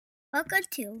Welcome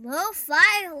to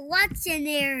Lo-Fi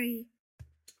Lectionary.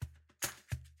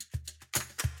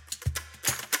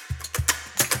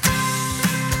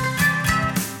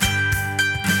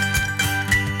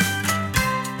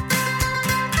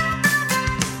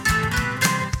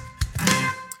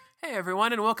 Hey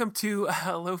everyone, and welcome to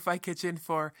Lo-Fi Kitchen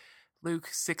for Luke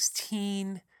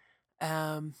 16.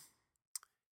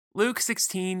 Luke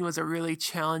 16 was a really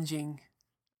challenging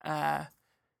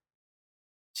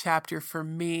chapter for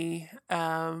me,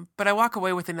 but I walk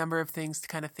away with a number of things to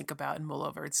kind of think about and mull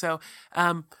over. So,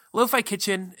 Lo-Fi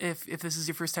Kitchen, if this is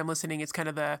your first time listening, it's kind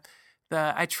of the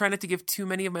I try not to give too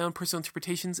many of my own personal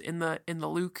interpretations in the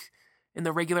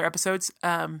regular episodes.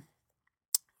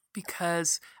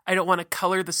 Because I don't want to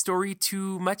color the story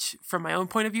too much from my own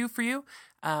point of view for you,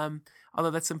 although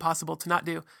that's impossible to not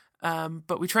do.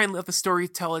 But we try and let the story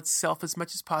tell itself as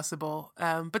much as possible.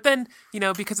 But then,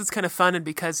 because it's kind of fun and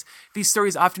because these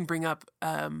stories often bring up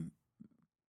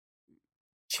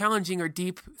challenging or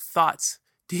deep thoughts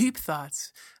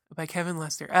by Kevin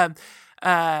Lester.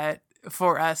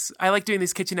 For us, I like doing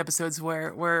these kitchen episodes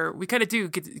where we kind of do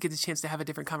get the chance to have a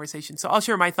different conversation. So I'll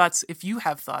share my thoughts. If you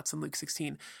have thoughts on Luke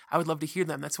 16, I would love to hear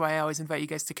them. That's why I always invite you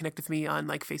guys to connect with me on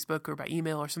like Facebook or by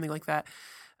email or something like that.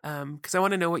 Because I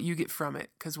want to know what you get from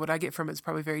it. Because what I get from it is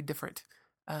probably very different.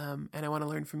 And I want to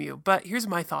learn from you. But here's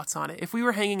my thoughts on it. If we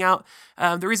were hanging out,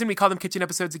 the reason we call them kitchen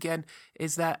episodes again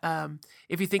is that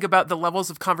if you think about the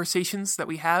levels of conversations that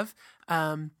we have,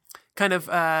 kind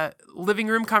of living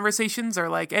room conversations are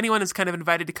like anyone is kind of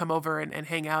invited to come over and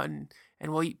hang out and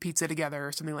we'll eat pizza together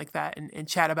or something like that and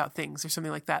chat about things or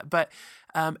something like that. But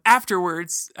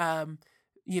afterwards,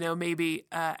 maybe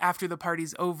after the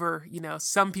party's over,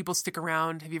 some people stick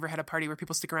around. Have you ever had a party where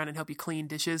people stick around and help you clean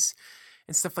dishes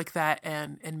and stuff like that?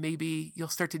 And maybe you'll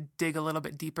start to dig a little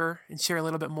bit deeper and share a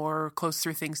little bit more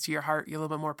closer things to your heart. You're a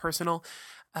little bit more personal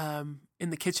in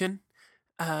the kitchen.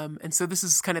 And so this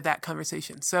is kind of that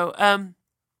conversation. So a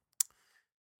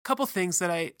couple things that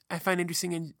I find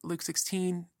interesting in Luke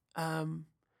 16. I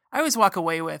always walk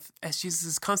away with as Jesus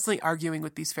is constantly arguing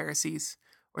with these Pharisees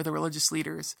or the religious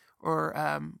leaders or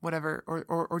whatever,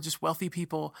 or just wealthy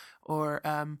people or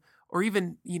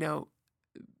even,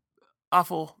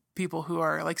 awful people who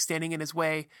are like standing in his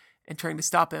way and trying to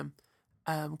stop him.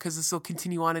 Because this will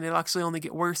continue on and it'll actually only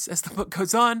get worse as the book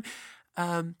goes on.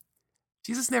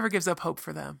 Jesus never gives up hope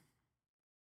for them.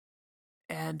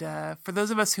 And for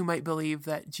those of us who might believe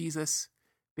that Jesus,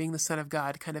 being the Son of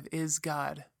God, kind of is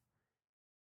God,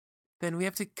 then we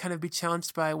have to kind of be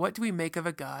challenged by what do we make of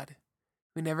a God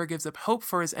who never gives up hope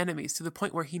for his enemies to the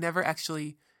point where he never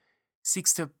actually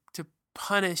seeks to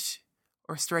punish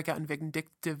or strike out in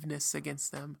vindictiveness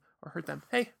against them or hurt them.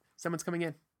 Hey, someone's coming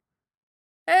in.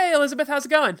 Hey, Elizabeth, how's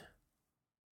it going?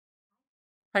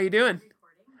 How you doing?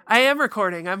 I am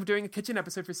recording. I'm doing a kitchen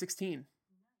episode for 16. Do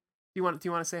you want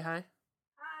to say hi?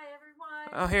 Hi, everyone.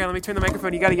 Oh, here, let me turn the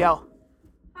microphone. You got to yell.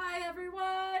 Hi,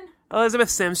 everyone. Elizabeth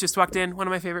Sims just walked in, one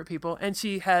of my favorite people, and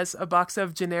she has a box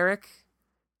of generic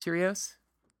Cheerios.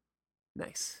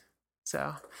 Nice.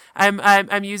 So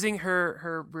I'm using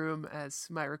her room as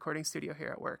my recording studio here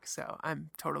at work. So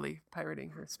I'm totally pirating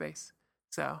her space.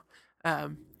 So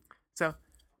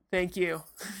thank you.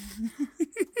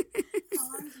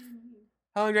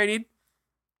 How long do I need?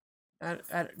 I'm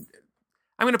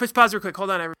going to push pause real quick.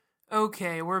 Hold on.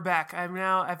 Okay, we're back. I've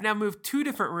now moved 2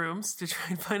 different rooms to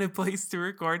try and find a place to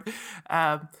record.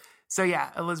 So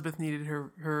yeah, Elizabeth needed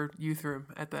her youth room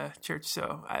at the church.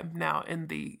 So I'm now in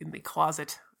the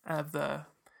closet of the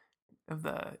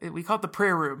we call it the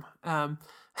prayer room.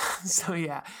 So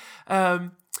yeah,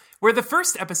 where the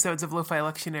first episodes of Lo-Fi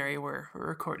Lectionary were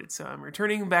recorded. So I'm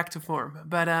returning back to form.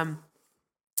 But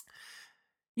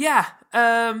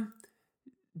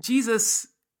Jesus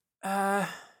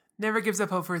never gives up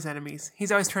hope for his enemies.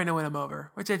 He's always trying to win them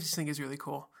over, which I just think is really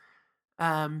cool.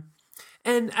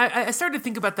 And I started to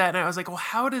think about that, and I was like, well,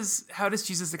 how does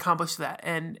Jesus accomplish that?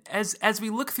 And as we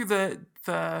look through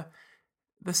the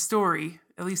story,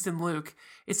 at least in Luke,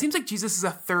 it seems like Jesus is a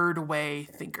third way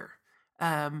thinker.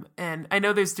 And I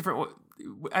know there's different.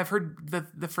 I've heard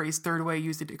the phrase third way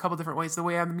used a couple different ways. The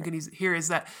way I'm going to use it here is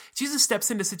that Jesus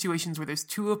steps into situations where there's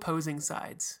 2 opposing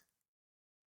sides.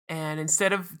 And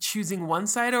instead of choosing one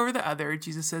side over the other,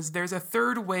 Jesus says there's a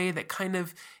third way that kind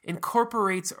of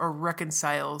incorporates or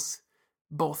reconciles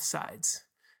both sides.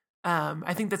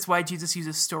 I think that's why Jesus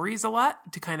uses stories a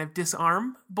lot to kind of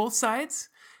disarm both sides.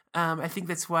 I think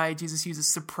that's why Jesus uses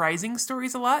surprising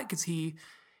stories a lot, because he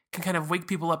can kind of wake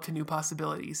people up to new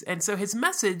possibilities. And so his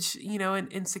message,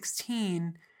 in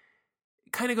 16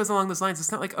 kind of goes along those lines.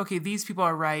 It's not like, okay, these people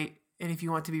are right and if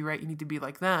you want to be right, you need to be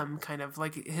like them, kind of.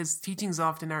 Like, his teachings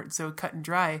often aren't so cut and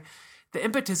dry. The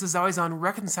impetus is always on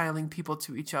reconciling people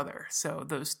to each other. So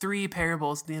those 3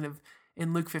 parables at the end of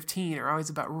in Luke 15 are always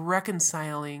about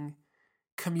reconciling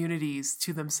communities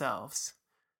to themselves.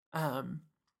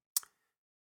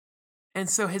 And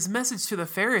so his message to the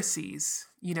Pharisees,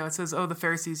 it says, the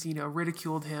Pharisees,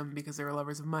 ridiculed him because they were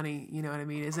lovers of money. You know what I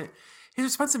mean? His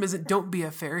response to him isn't, don't be a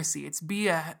Pharisee. It's be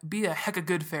a heck of a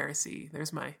good Pharisee.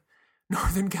 There's my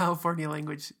Northern California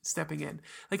language stepping in.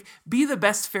 Like, be the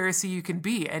best Pharisee you can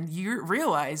be. And you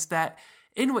realize that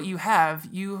in what you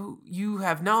have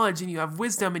knowledge and you have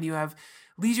wisdom and you have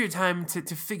leisure time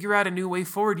to figure out a new way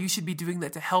forward. You should be doing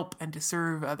that to help and to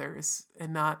serve others,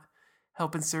 and not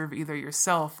help and serve either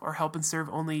yourself or help and serve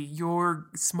only your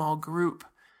small group.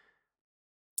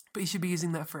 But you should be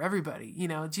using that for everybody.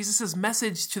 Jesus'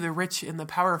 message to the rich and the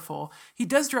powerful, he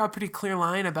does draw a pretty clear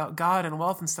line about God and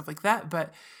wealth and stuff like that,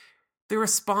 but the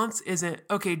response isn't,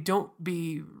 okay, don't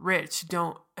be rich,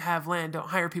 don't have land, don't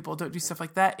hire people, don't do stuff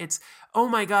like that. It's, oh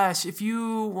my gosh, if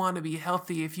you want to be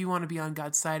healthy, if you want to be on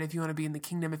God's side, if you want to be in the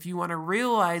kingdom, if you want to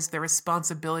realize the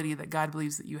responsibility that God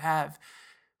believes that you have,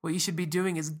 what you should be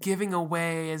doing is giving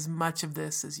away as much of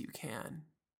this as you can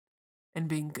and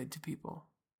being good to people.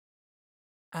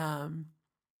 And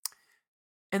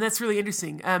that's really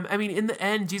interesting. In the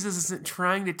end, Jesus isn't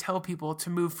trying to tell people to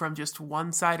move from just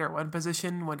one side or one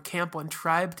position, one camp, one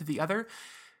tribe to the other,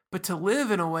 but to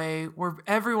live in a way where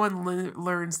everyone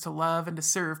learns to love and to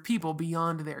serve people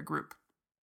beyond their group.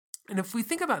 And if we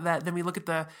think about that, then we look at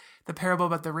the parable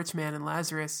about the rich man and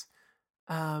Lazarus.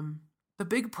 The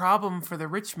big problem for the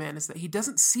rich man is that he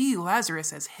doesn't see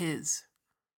Lazarus as his,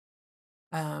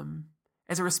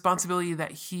 as a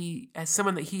responsibility as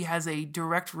someone that he has a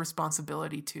direct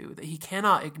responsibility to, that he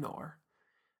cannot ignore.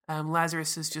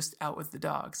 Lazarus is just out with the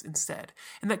dogs instead.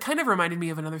 And that kind of reminded me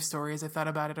of another story as I thought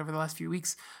about it over the last few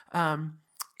weeks.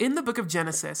 In the book of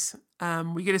Genesis,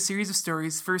 we get a series of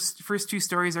stories. First 2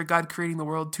 stories are God creating the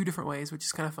world 2 different ways, which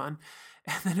is kind of fun.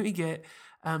 And then we get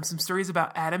some stories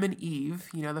about Adam and Eve,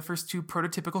 the first 2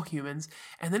 prototypical humans.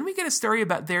 And then we get a story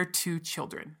about their 2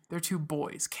 children, their 2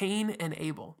 boys, Cain and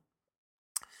Abel.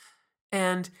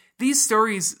 And these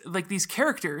stories, like these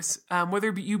characters,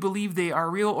 whether you believe they are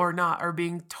real or not, are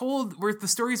being told, where the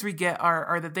stories we get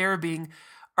are that they're being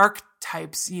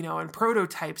archetypes, and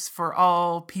prototypes for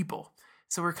all people.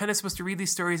 So we're kind of supposed to read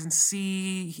these stories and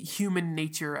see human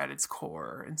nature at its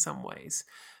core in some ways.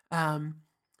 And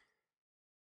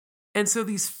so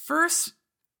these first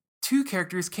 2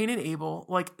 characters, Cain and Abel,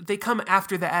 like, they come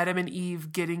after the Adam and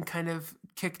Eve getting kind of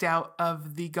kicked out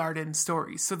of the garden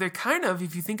stories. So they're kind of,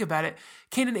 if you think about it,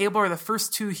 Cain and Abel are the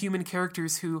first 2 human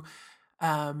characters who,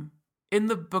 in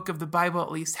the book of the Bible at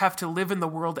least, have to live in the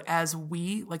world as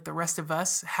we, like the rest of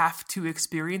us, have to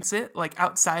experience it, like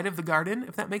outside of the garden,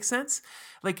 if that makes sense.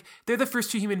 Like, they're the first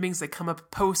 2 human beings that come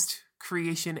up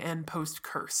post-creation and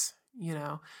post-curse,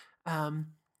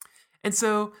 And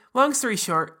so, long story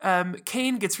short,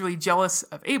 Cain gets really jealous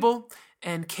of Abel,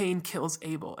 and Cain kills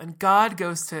Abel. And God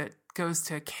goes to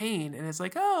Cain and is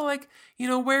like,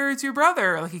 where's your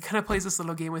brother? Like, he kind of plays this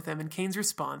little game with him. And Cain's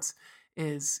response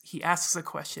is, he asks a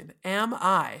question: am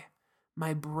I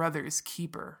my brother's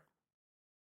keeper?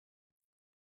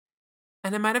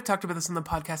 And I might have talked about this on the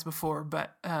podcast before,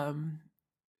 but about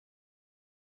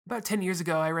 10 years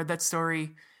ago, I read that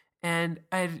story, and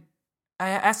I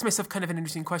asked myself kind of an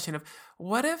interesting question of,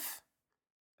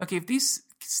 if these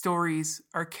stories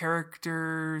are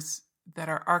characters that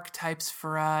are archetypes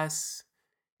for us,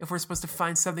 if we're supposed to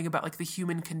find something about like the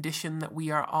human condition that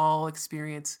we are all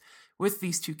experience with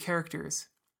these 2 characters,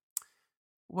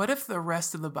 what if the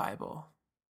rest of the Bible,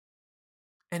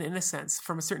 and in a sense,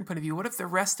 from a certain point of view, what if the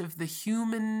rest of the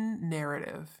human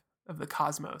narrative of the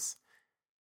cosmos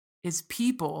is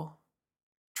people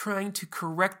trying to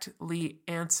correctly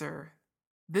answer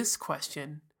this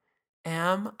question: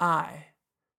 am I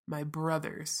my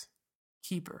brother's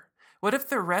keeper? What if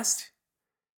the rest,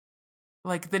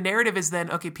 like, the narrative is then,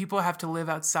 okay, people have to live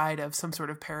outside of some sort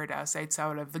of paradise,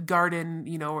 outside of the garden,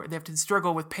 they have to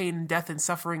struggle with pain and death and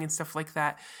suffering and stuff like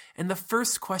that. And the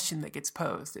first question that gets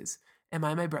posed is, am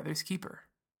I my brother's keeper?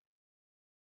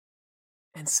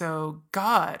 And so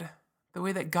God, the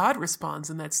way that God responds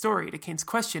in that story to Cain's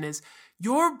question is,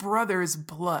 your brother's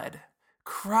blood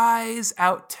cries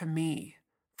out to me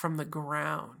from the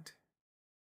ground.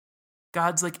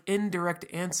 God's like indirect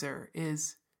answer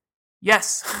is,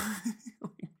 yes.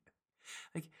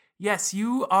 Like, yes,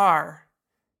 you are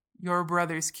your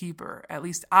brother's keeper. At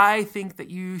least I think that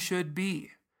you should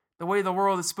be. The way the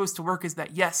world is supposed to work is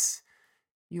that, yes,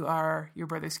 You are your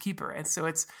brother's keeper. And so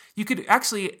you could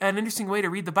actually, an interesting way to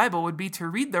read the Bible would be to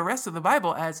read the rest of the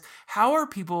Bible as, how are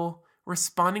people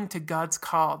responding to God's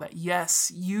call that, yes,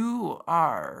 you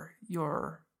are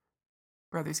your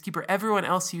brother's keeper. Everyone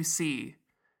else you see,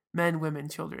 men, women,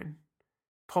 children,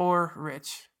 poor,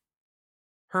 rich,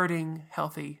 hurting,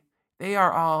 healthy, they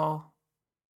are all,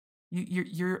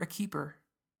 you're a keeper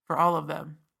for all of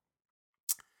them.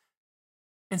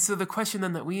 And so the question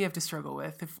then that we have to struggle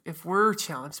with, if we're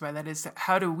challenged by that, is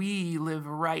how do we live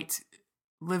right,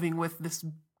 living with this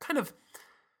kind of,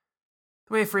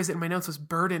 the way I phrased it in my notes was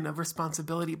burden of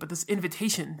responsibility, but this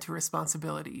invitation to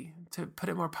responsibility, to put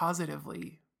it more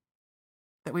positively,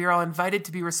 that we are all invited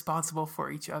to be responsible for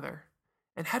each other.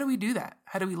 And how do we do that?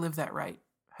 How do we live that right?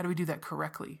 How do we do that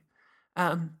correctly?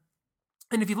 And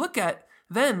if you look at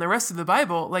then the rest of the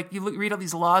Bible, like read all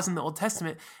these laws in the Old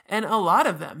Testament, and a lot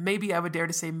of them, maybe I would dare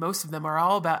to say most of them, are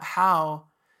all about how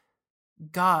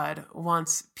God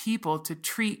wants people to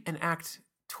treat and act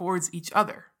towards each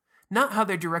other, not how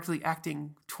they're directly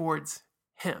acting towards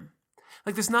him.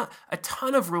 Like there's not a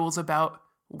ton of rules about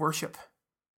worship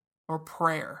or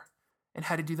prayer and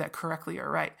how to do that correctly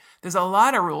or right. There's a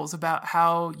lot of rules about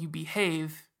how you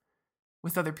behave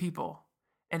with other people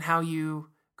and how you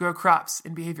grow crops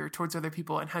in behavior towards other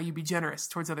people and how you be generous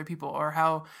towards other people, or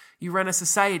how you run a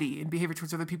society in behavior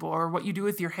towards other people, or what you do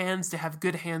with your hands to have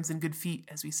good hands and good feet,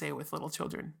 as we say with little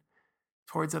children,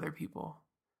 towards other people.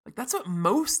 Like that's what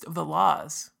most of the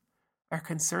laws are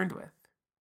concerned with.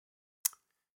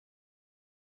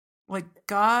 Like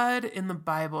God in the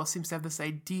Bible seems to have this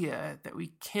idea that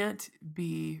we can't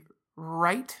be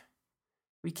right,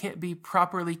 we can't be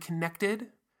properly connected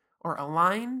or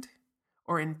aligned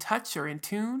or in touch or in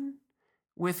tune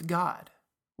with God,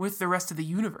 with the rest of the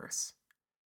universe,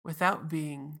 without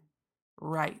being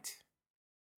right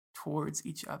towards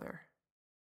each other.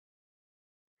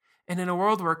 And in a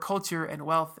world where culture and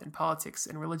wealth and politics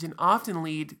and religion often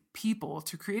lead people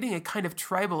to creating a kind of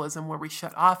tribalism where we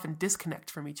shut off and disconnect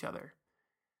from each other,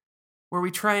 where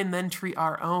we try and then treat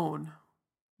our own,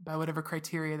 by whatever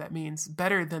criteria that means,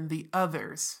 better than the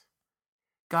others,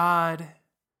 God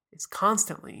is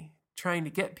constantly trying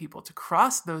to get people to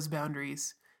cross those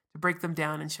boundaries, to break them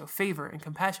down and show favor and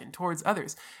compassion towards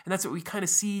others. And that's what we kind of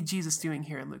see Jesus doing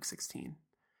here in Luke 16.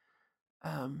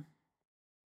 And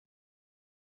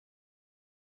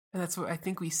that's what I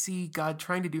think we see God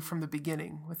trying to do from the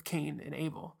beginning with Cain and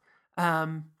Abel.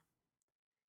 Here's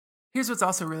what's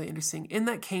also really interesting. In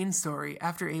that Cain story,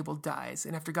 after Abel dies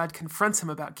and after God confronts him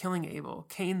about killing Abel,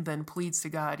 Cain then pleads to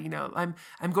God, I'm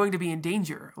going to be in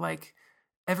danger. Like,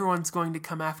 everyone's going to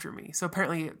come after me. So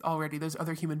apparently already there's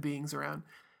other human beings around.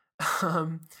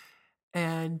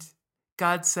 And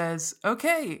God says,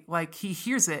 okay, like he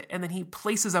hears it. And then he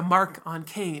places a mark on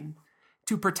Cain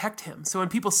to protect him. So when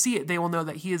people see it, they will know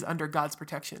that he is under God's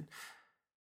protection.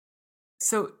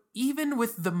 So even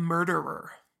with the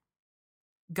murderer,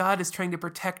 God is trying to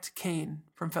protect Cain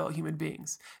from fellow human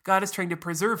beings. God is trying to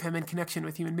preserve him in connection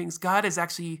with human beings. God is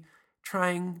actually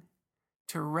trying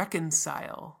to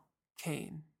reconcile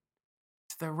Cain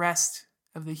to the rest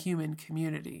of the human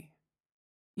community,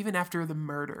 even after the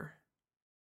murder.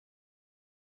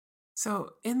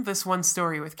 So in this one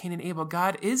story with Cain and Abel,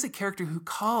 God is a character who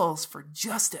calls for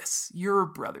justice. Your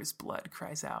brother's blood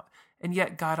cries out. And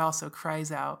yet God also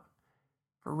cries out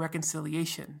for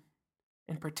reconciliation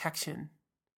and protection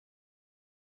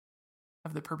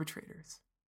of the perpetrators.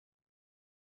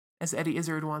 As Eddie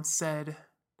Izzard once said,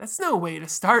 that's no way to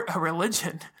start a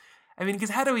religion. I mean,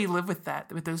 because how do we live with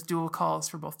that, with those dual calls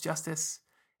for both justice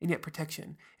and yet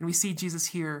protection? And we see Jesus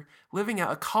here living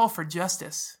out a call for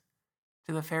justice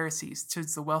to the Pharisees,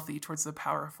 towards the wealthy, towards the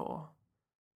powerful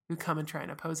who come and try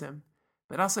and oppose him,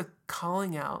 but also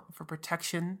calling out for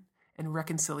protection and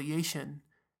reconciliation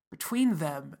between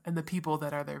them and the people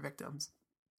that are their victims.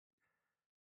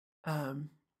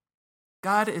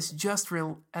 God is just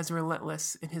as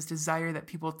relentless in his desire that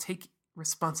people take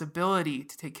responsibility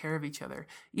to take care of each other,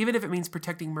 even if it means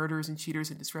protecting murderers and cheaters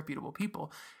and disreputable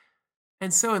people.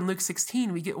 And so in Luke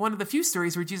 16, we get one of the few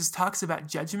stories where Jesus talks about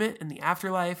judgment and the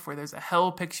afterlife, where there's a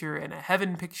hell picture and a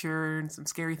heaven picture and some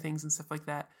scary things and stuff like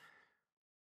that.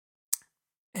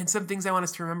 And some things I want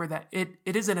us to remember, that it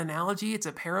is an analogy, it's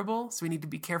a parable, so we need to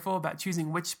be careful about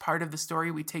choosing which part of the story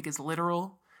we take as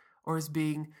literal or as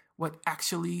being what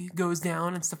actually goes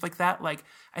down and stuff like that. Like,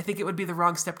 I think it would be the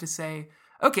wrong step to say,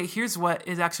 okay, here's what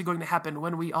is actually going to happen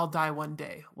when we all die one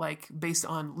day, like based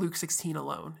on Luke 16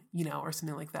 alone, or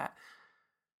something like that.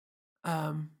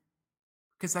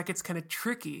 Because that gets kind of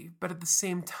tricky, but at the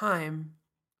same time,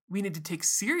 we need to take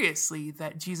seriously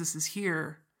that Jesus is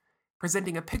here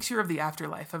presenting a picture of the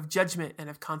afterlife, of judgment and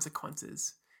of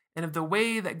consequences, and of the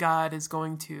way that God is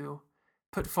going to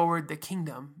put forward the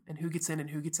kingdom and who gets in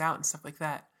and who gets out and stuff like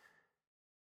that.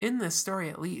 In this story,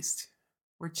 at least,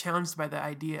 we're challenged by the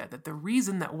idea that the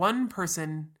reason that one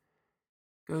person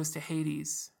goes to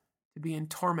Hades to be in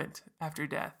torment after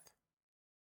death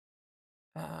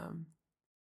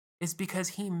is because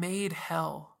he made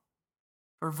hell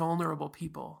for vulnerable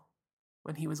people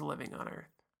when he was living on earth.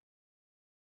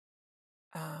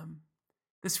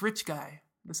 This rich guy,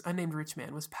 this unnamed rich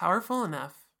man, was powerful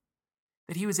enough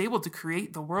that he was able to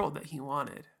create the world that he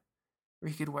wanted, where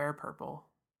he could wear purple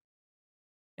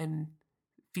and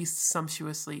feast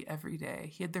sumptuously every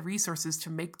day. He had the resources to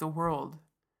make the world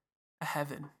a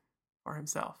heaven for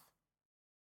himself.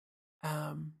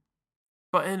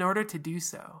 But in order to do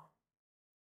so,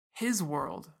 his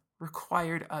world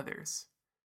required others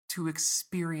to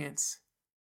experience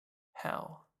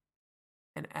hell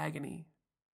and agony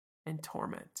and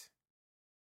torment.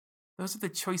 Those are the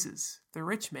choices the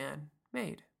rich man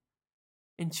made.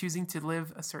 In choosing to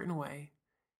live a certain way,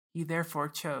 he therefore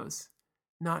chose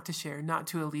not to share, not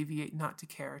to alleviate, not to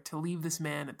care, to leave this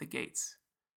man at the gates.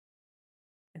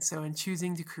 And so in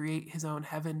choosing to create his own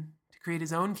heaven, to create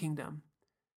his own kingdom,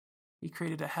 he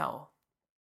created a hell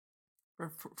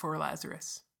for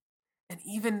Lazarus. And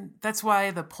even that's why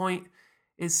the point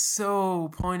is so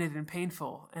pointed and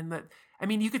painful. And that, I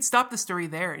mean, you could stop the story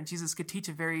there and Jesus could teach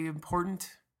a very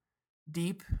important,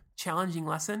 deep, challenging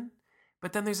lesson.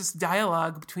 But then there's this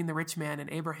dialogue between the rich man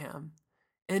and Abraham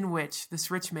in which this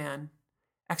rich man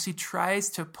actually tries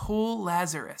to pull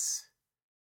Lazarus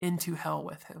into hell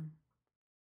with him.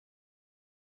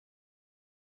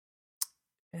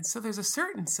 And so there's a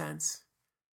certain sense,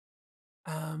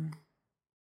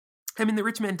 the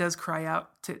rich man does cry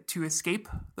out to escape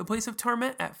the place of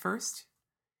torment at first,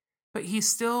 but he's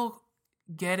still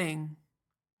getting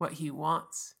what he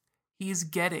wants. He's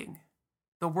getting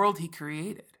the world he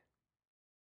created.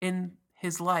 In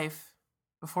his life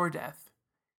before death,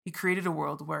 he created a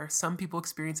world where some people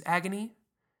experience agony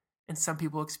and some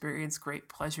people experience great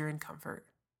pleasure and comfort.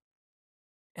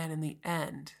 And in the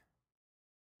end,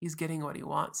 he's getting what he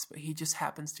wants, but he just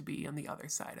happens to be on the other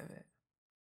side of it.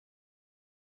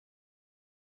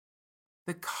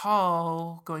 The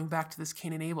call, going back to this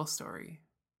Cain and Abel story,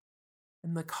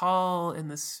 and the call in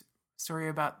this story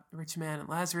about the rich man and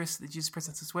Lazarus that Jesus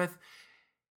presents us with,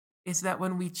 is that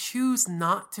when we choose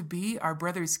not to be our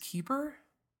brother's keeper,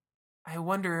 I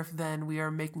wonder if then we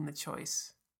are making the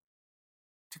choice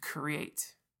to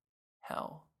create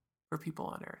hell for people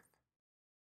on earth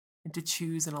and to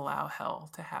choose and allow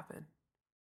hell to happen.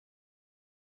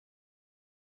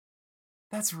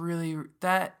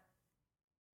 That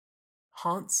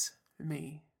haunts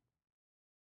me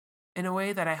in a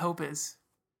way that I hope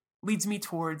leads me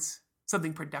towards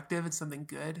something productive and something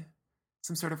good,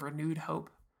 some sort of renewed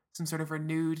hope, some sort of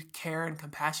renewed care and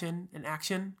compassion and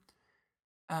action,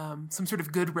 some sort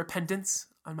of good repentance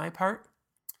on my part,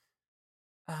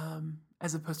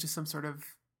 as opposed to some sort of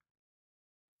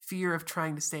fear of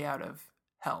trying to stay out of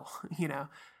hell,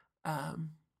 And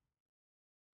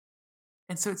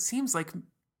so it seems like,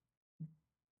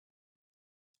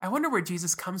 I wonder where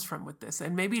Jesus comes from with this.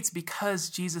 And maybe it's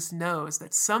because Jesus knows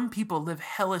that some people live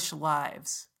hellish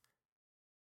lives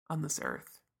on this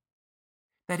earth,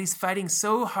 that he's fighting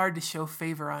so hard to show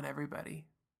favor on everybody.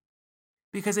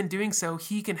 Because in doing so,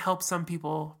 he can help some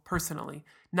people personally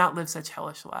not live such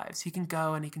hellish lives. He can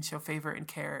go and he can show favor and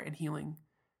care and healing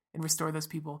and restore those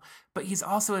people. But he's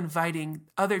also inviting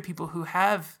other people who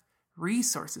have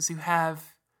resources, who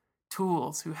have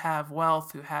tools, who have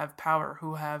wealth, who have power,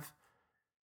 who have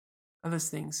other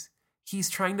things. He's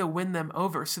trying to win them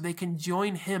over so they can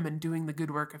join him in doing the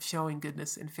good work of showing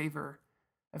goodness and favor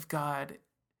of God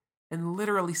and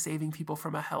literally saving people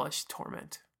from a hellish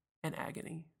torment and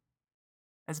agony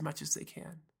as much as they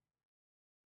can.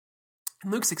 In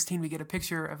Luke 16, we get a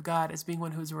picture of God as being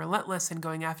one who is relentless in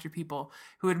going after people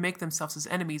who would make themselves his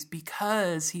enemies,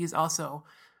 because he is also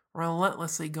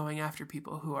relentlessly going after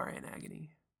people who are in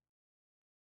agony.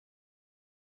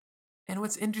 And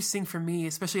what's interesting for me,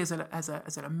 especially as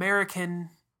an American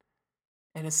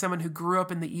and as someone who grew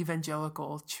up in the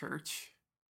evangelical church,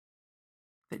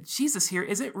 that Jesus here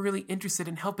isn't really interested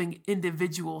in helping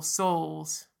individual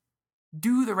souls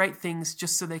do the right things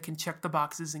just so they can check the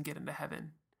boxes and get into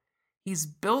heaven. He's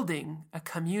building a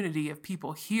community of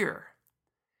people here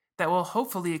that will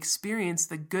hopefully experience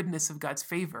the goodness of God's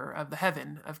favor, of the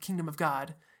heaven, of kingdom of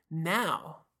God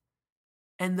now,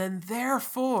 and then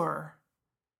therefore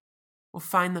will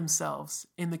find themselves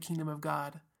in the kingdom of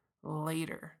God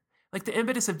later. Like the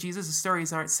impetus of Jesus'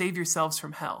 stories aren't save yourselves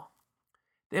from hell.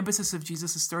 The emphasis of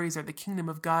Jesus' stories are the kingdom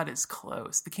of God is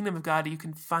close. The kingdom of God, you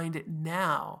can find it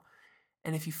now.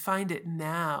 And if you find it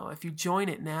now, if you join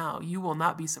it now, you will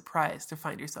not be surprised to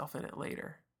find yourself in it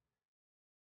later.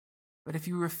 But if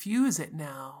you refuse it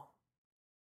now,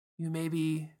 you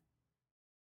maybe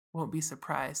won't be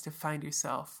surprised to find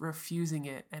yourself refusing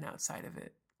it and outside of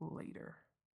it later.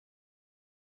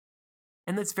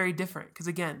 And that's very different because,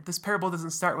 again, this parable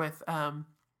doesn't start with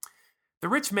the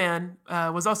rich man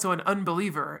was also an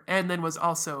unbeliever and then was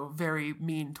also very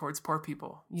mean towards poor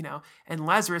people, and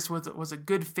Lazarus was a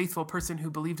good, faithful person who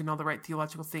believed in all the right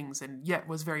theological things and yet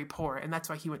was very poor, and that's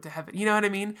why he went to heaven. You know what I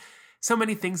mean? So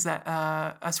many things that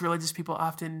us religious people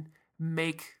often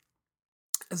make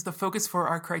as the focus for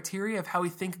our criteria of how we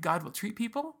think God will treat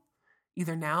people,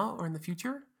 either now or in the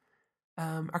future,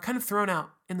 are kind of thrown out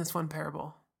in this one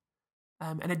parable.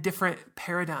 And a different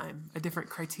paradigm, a different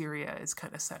criteria is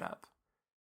kind of set up.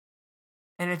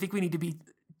 And I think we need to be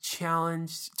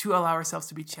challenged, to allow ourselves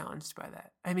to be challenged by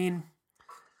that. I mean,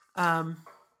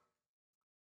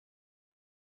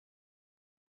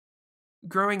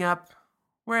 growing up,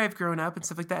 where I've grown up and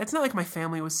stuff like that, it's not like my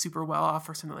family was super well off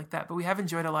or something like that, but we have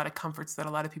enjoyed a lot of comforts that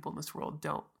a lot of people in this world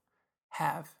don't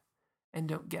have and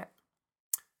don't get.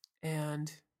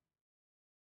 And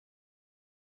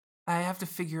I have to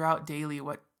figure out daily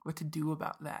what to do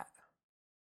about that.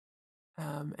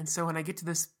 And so when I get to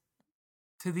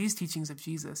these teachings of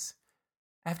Jesus,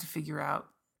 I have to figure out,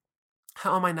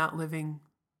 how am I not living,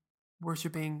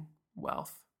 worshiping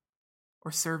wealth,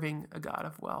 or serving a God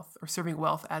of wealth, or serving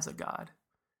wealth as a God?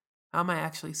 How am I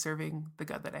actually serving the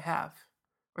God that I have,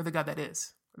 or the God that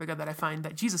is, or the God that I find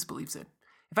that Jesus believes in?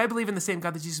 If I believe in the same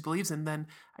God that Jesus believes in, then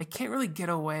I can't really get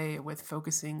away with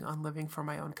focusing on living for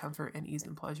my own comfort and ease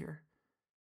and pleasure,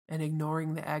 and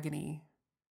ignoring the agony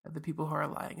of the people who are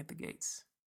lying at the gates.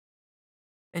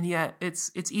 And yet,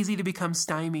 it's easy to become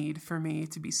stymied for me,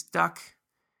 to be stuck,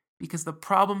 because the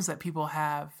problems that people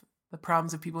have, the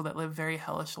problems of people that live very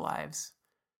hellish lives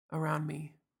around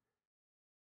me,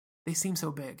 they seem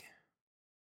so big.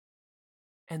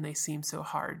 And they seem so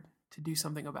hard to do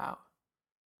something about.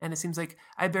 And it seems like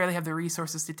I barely have the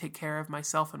resources to take care of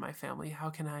myself and my family. How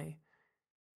can I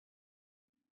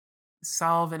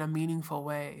solve in a meaningful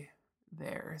way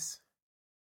theirs?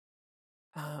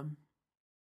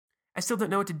 I still don't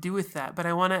know what to do with that, but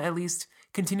I want to at least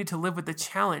continue to live with the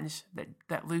challenge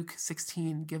that Luke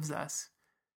 16 gives us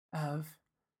of,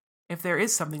 if there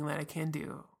is something that I can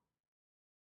do,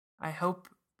 I hope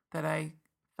that I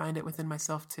find it within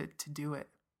myself to do it.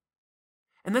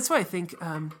 And that's why I think,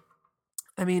 I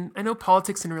know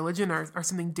politics and religion are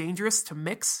something dangerous to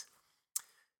mix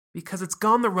because it's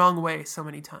gone the wrong way so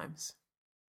many times.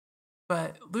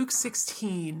 But Luke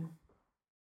 16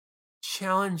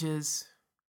 challenges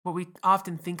what we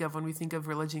often think of when we think of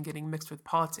religion getting mixed with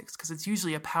politics, because it's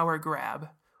usually a power grab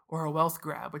or a wealth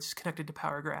grab, which is connected to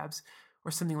power grabs or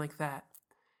something like that.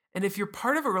 And if you're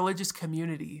part of a religious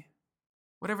community,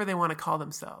 whatever they want to call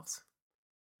themselves,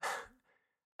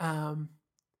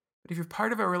 but if you're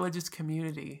part of a religious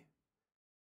community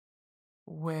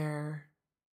where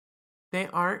they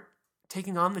aren't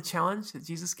taking on the challenge that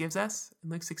Jesus gives us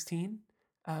in Luke 16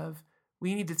 of,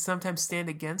 we need to sometimes stand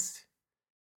against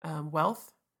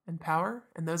wealth and power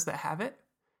and those that have it,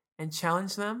 and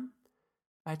challenge them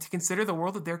to consider the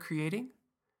world that they're creating,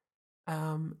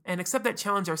 and accept that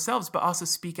challenge ourselves, but also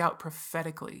speak out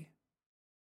prophetically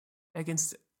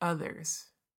against others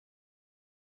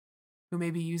who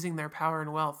may be using their power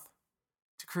and wealth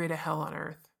to create a hell on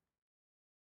earth.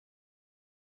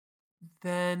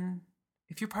 Then,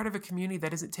 if you're part of a community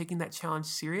that isn't taking that challenge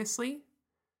seriously,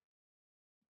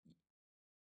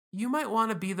 you might want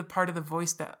to be the part of the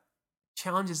voice that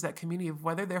challenges that community of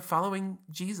whether they're following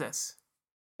Jesus,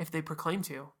 if they proclaim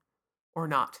to, or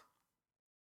not.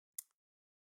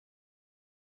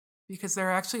 Because there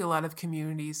are actually a lot of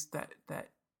communities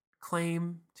that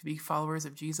claim to be followers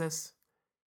of Jesus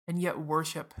and yet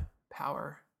worship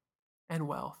power and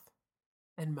wealth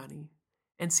and money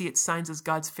and see it signs as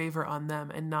God's favor on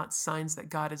them and not signs that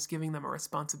God is giving them a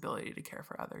responsibility to care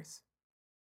for others.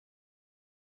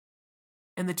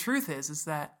 And the truth is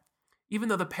that even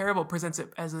though the parable presents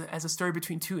it as a story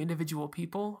between two individual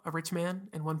people, a rich man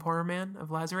and one poorer man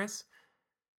of Lazarus,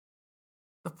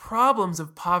 the problems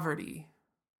of poverty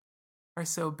are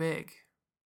so big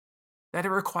that it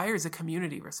requires a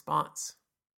community response.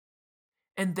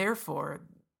 And therefore,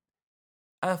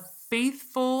 a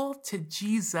faithful to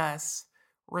Jesus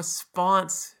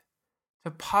response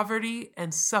to poverty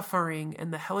and suffering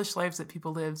and the hellish lives that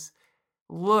people live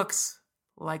looks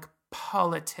like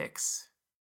politics,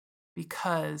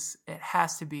 because it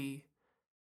has to be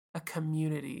a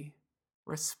community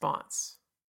response.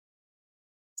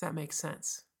 Does that make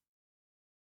sense?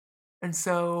 And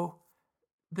so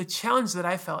the challenge that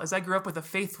I felt is I grew up with a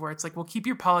faith where it's like, well, keep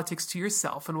your politics to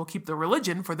yourself and we'll keep the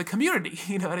religion for the community.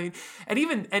 You know what I mean?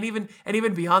 And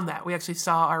even beyond that, we actually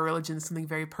saw our religion as something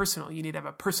very personal. You need to have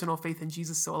a personal faith in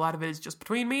Jesus. So a lot of it is just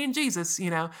between me and Jesus,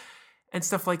 and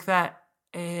stuff like that.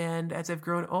 And as I've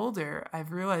grown older,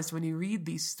 I've realized when you read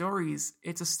these stories,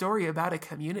 it's a story about a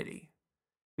community.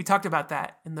 We talked about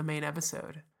that in the main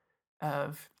episode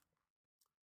of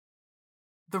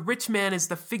the rich man is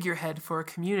the figurehead for a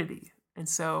community. And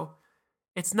so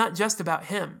it's not just about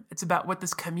him. It's about what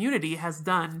this community has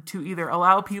done to either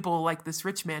allow people like this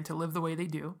rich man to live the way they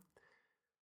do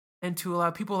and to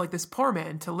allow people like this poor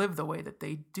man to live the way that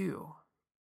they do.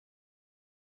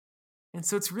 And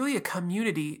so it's really a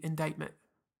community indictment,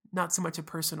 not so much a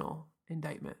personal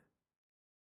indictment.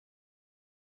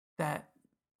 That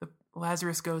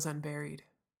Lazarus goes unburied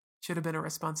should have been a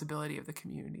responsibility of the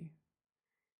community.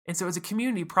 And so it was a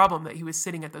community problem that he was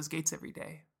sitting at those gates every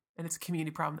day. And it's a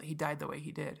community problem that he died the way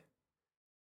he did.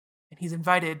 And he's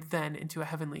invited then into a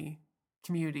heavenly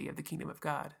community of the kingdom of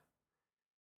God.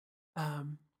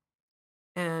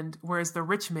 And whereas the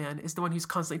rich man is the one who's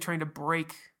constantly trying to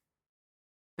break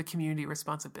the community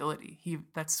responsibility.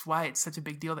 That's why it's such a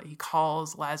big deal that he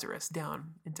calls Lazarus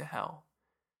down into hell.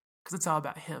 Because it's all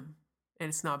about him. And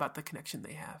it's not about the connection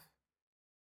they have.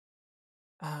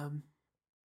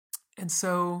 And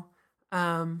so,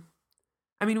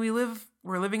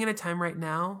 we're living in a time right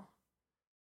now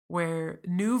where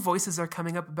new voices are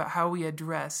coming up about how we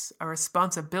address our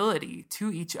responsibility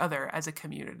to each other as a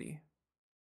community.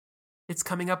 It's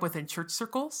coming up within church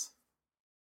circles.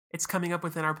 It's coming up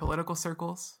within our political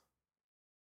circles.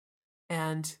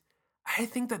 And I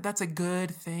think that that's a good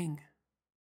thing.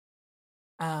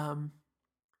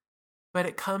 But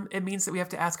it means that we have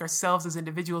to ask ourselves as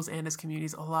individuals and as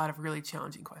communities a lot of really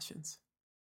challenging questions.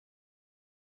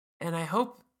 And I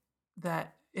hope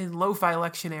that in Lo-Fi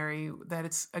Lectionary, that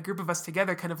it's a group of us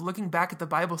together kind of looking back at the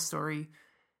Bible story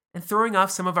and throwing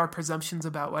off some of our presumptions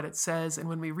about what it says. And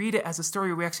when we read it as a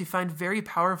story, we actually find very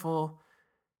powerful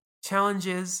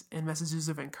challenges and messages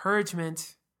of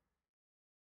encouragement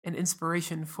and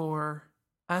inspiration for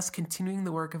us continuing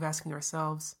the work of asking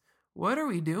ourselves, what are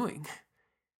we doing?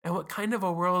 And what kind of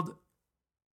a world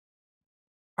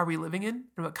are we living in?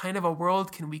 And what kind of a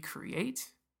world can we create?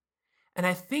 And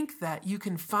I think that you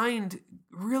can find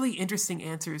really interesting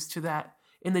answers to that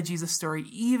in the Jesus story,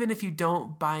 even if you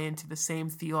don't buy into the same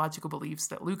theological beliefs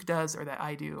that Luke does or that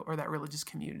I do or that religious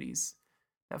communities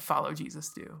that follow Jesus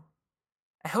do.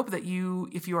 I hope that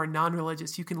if you are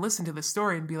non-religious, you can listen to the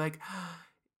story and be like,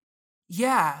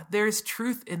 yeah, there's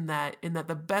truth in that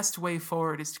the best way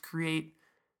forward is to create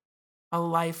a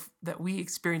life that we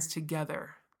experience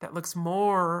together that looks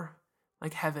more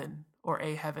like heaven or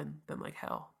a heaven than like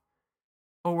hell.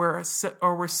 Or where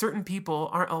certain people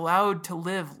aren't allowed to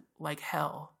live like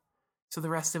hell, so the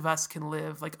rest of us can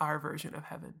live like our version of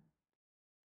heaven.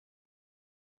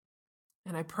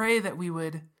 And I pray that we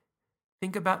would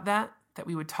think about that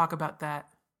we would talk about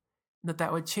that, and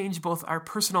that would change both our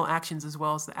personal actions as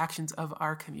well as the actions of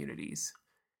our communities,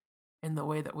 in the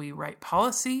way that we write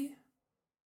policy,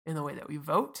 in the way that we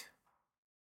vote,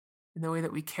 in the way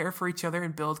that we care for each other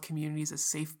and build communities as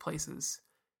safe places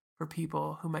for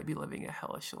people who might be living a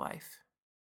hellish life.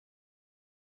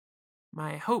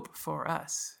 My hope for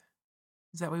us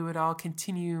is that we would all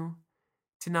continue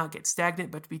to not get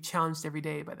stagnant, but to be challenged every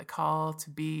day by the call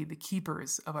to be the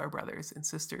keepers of our brothers and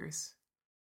sisters,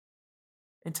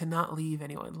 and to not leave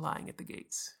anyone lying at the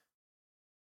gates.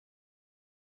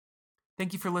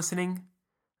 Thank you for listening.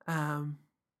 Yeah,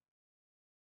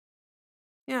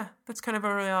 that's kind of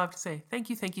really all I have to say. Thank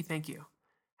you.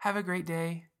 Have a great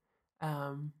day.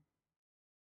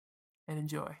 And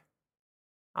enjoy.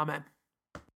 Amen.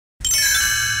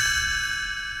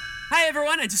 Hi,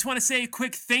 everyone. I just want to say a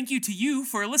quick thank you to you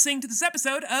for listening to this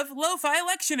episode of Lo-Fi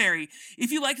Lectionary.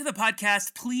 If you liked the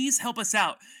podcast, please help us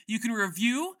out. You can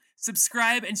review,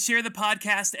 subscribe, and share the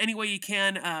podcast any way you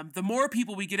can. The more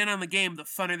people we get in on the game, the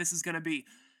funner this is going to be.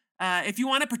 If you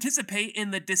want to participate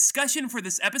in the discussion for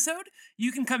this episode,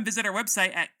 you can come visit our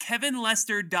website at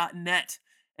kevinlester.net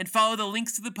and follow the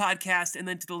links to the podcast and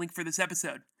then to the link for this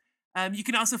episode. You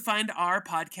can also find our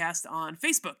podcast on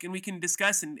Facebook, and we can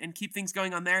discuss and keep things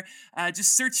going on there.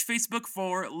 Just search Facebook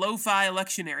for Lo-Fi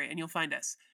Lectionary, and you'll find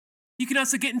us. You can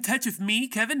also get in touch with me,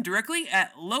 Kevin, directly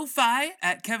at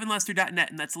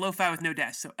lofi@kevinlester.net, and that's lo-fi with no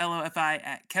dash, so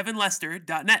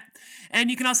lofi@kevinlester.net. And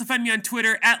you can also find me on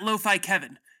Twitter at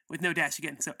lofi-kevin, with no dash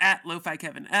again, so at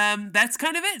lofi-kevin. That's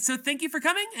kind of it, so thank you for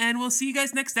coming, and we'll see you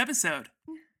guys next episode.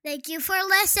 Thank you for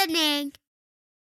listening.